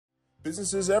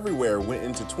Businesses everywhere went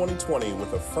into 2020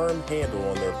 with a firm handle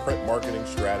on their print marketing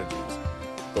strategies.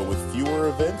 But with fewer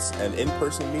events and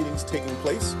in-person meetings taking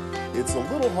place, it's a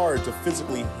little hard to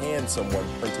physically hand someone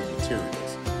printed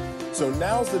materials. So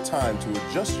now's the time to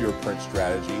adjust your print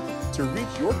strategy to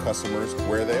reach your customers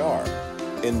where they are,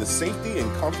 in the safety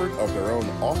and comfort of their own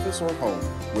office or home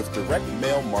with direct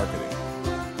mail marketing.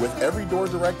 With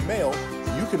Everydoor Direct Mail,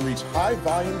 you can reach high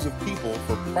volumes of people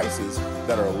for prices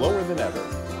that are lower than ever.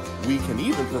 We can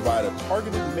even provide a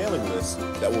targeted mailing list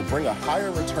that will bring a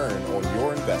higher return on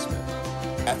your investment.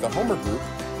 At the Homer Group,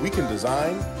 we can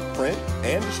design, print,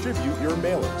 and distribute your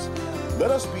mailers. Let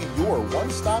us be your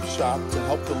one-stop shop to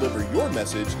help deliver your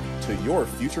message to your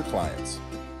future clients.